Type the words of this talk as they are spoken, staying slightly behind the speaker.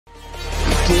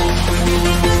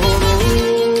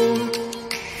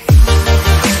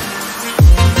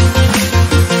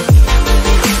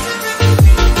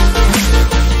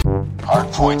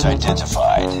Hardpoint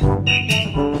identified.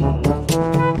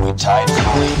 We tied for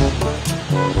the lead.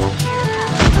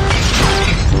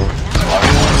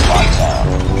 Hardpoint locked down.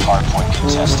 Hardpoint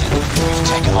contested. We've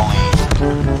taken the lead.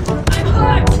 I'm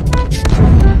hurt!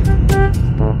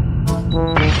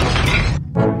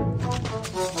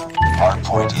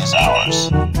 Hardpoint is ours.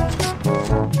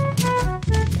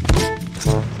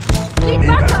 Need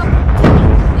backup!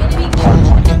 Enemy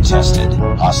Hardpoint contested.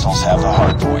 Hostiles have the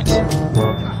hardpoint.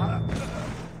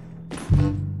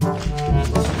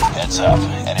 Heads up.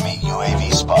 Enemy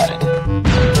UAV spotted.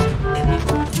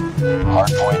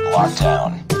 Hardpoint locked down.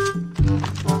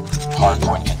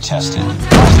 Hardpoint contested.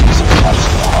 Hostiles have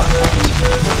captured the hardpoint.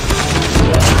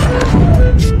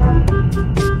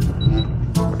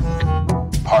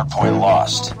 Hardpoint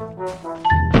lost.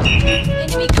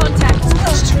 Enemy contact!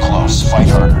 It's too close. Fight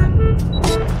harder.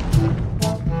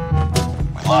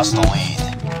 We lost the lead.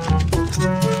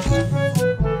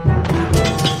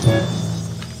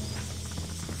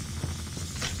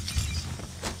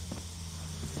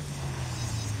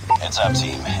 Heads up,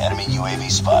 team. Enemy UAV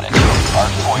spotted.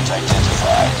 Hardpoint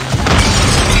identified.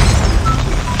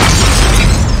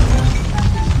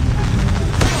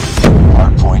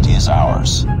 Hardpoint is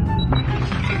ours.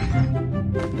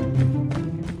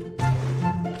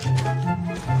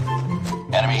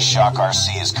 Enemy Shock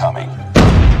RC is coming.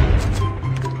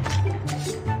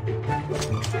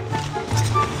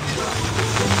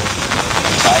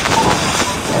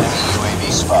 Enemy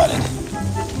UAV spotted.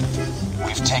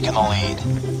 We've taken the lead.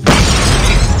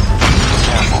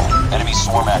 Careful. Enemy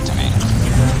swarm activated.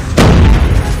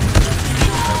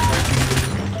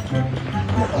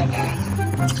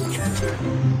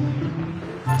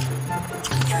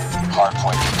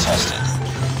 Hardpoint contested.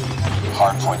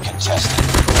 Hardpoint contested.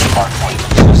 Hardpoint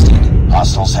contested.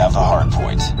 Hostiles have the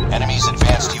hardpoint. Enemy's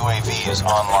advanced UAV is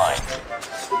online.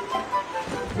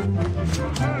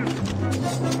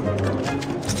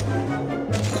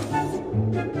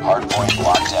 Hardpoint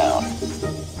locked down.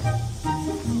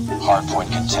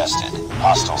 Hardpoint contested.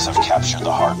 Hostiles have captured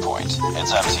the hardpoint.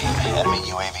 Heads up, team. Enemy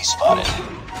UAV spotted.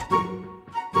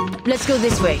 Let's go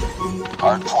this way.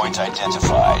 Hardpoint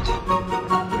identified.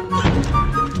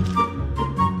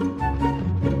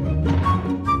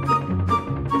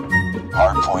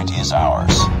 Hardpoint is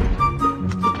ours.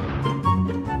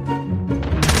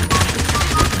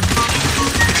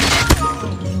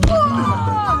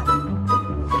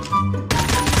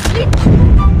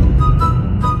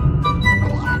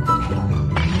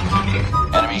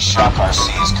 Enemy Shock RC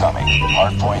is coming.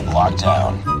 Hardpoint locked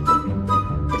down.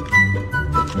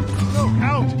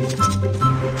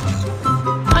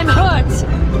 I'm hurt!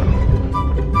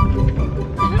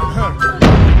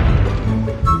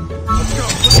 Let's go.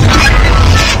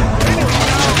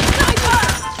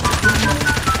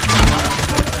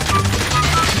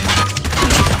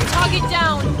 Target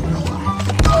down!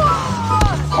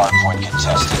 Hardpoint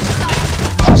contested.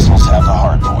 Hostiles have the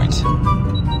hardpoint.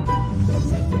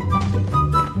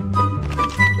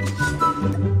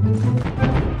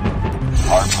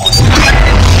 Hardpoint.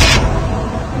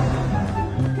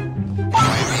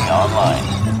 UAV online.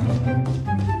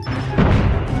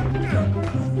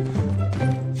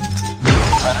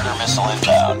 Predator missile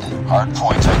inbound.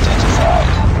 Hardpoint identified.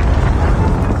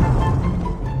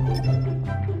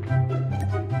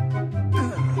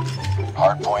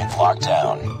 Hardpoint locked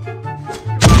down.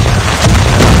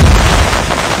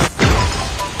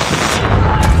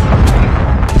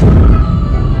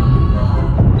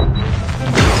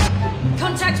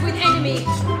 Contact with enemy!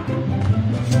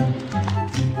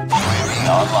 UAV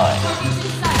online.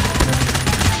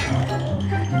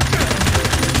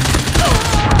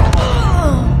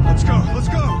 Let's go. Let's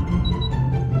go.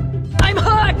 I'm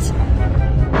hurt!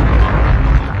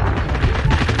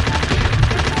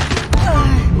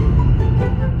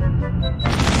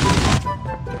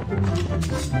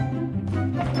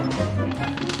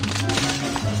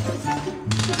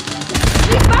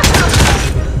 Need backup!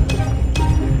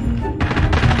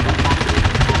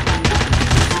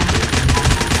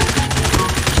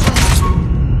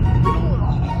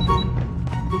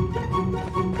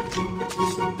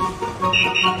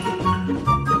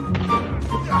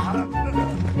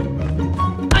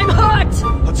 I'm hurt!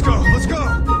 Let's go. Let's go.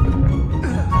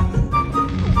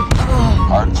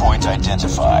 Hardpoint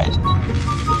identified.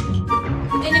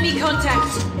 Enemy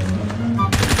contact!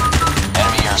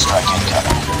 Enemy airstrike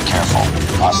incoming. Careful.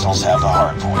 Hostiles have the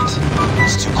hardpoint.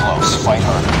 It's too close. Fight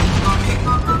harder.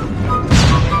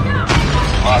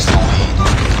 Lost the lead.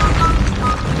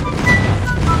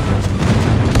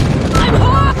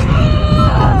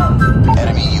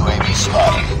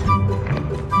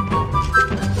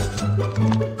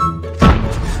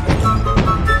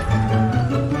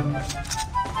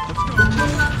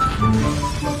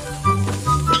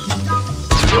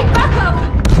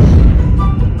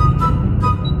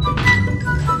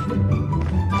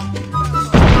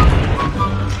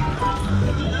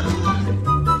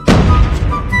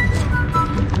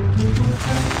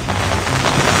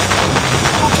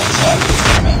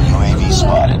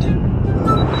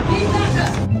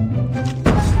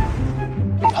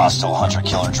 Hostile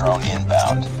hunter-killer drone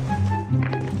inbound.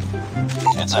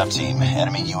 Heads up, team.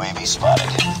 Enemy UAV spotted.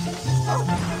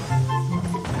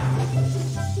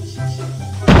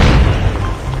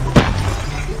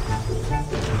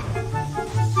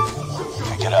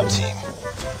 Pick it up, team.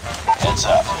 Heads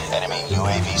up. Enemy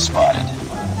UAV spotted.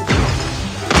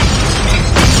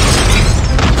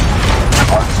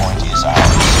 Hardpoint is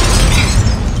ours.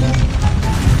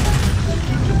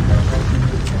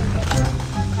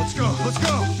 Let's go. Let's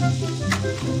go.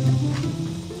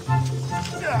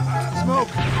 Smoke.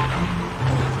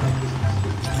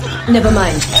 Never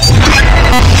mind. Enemy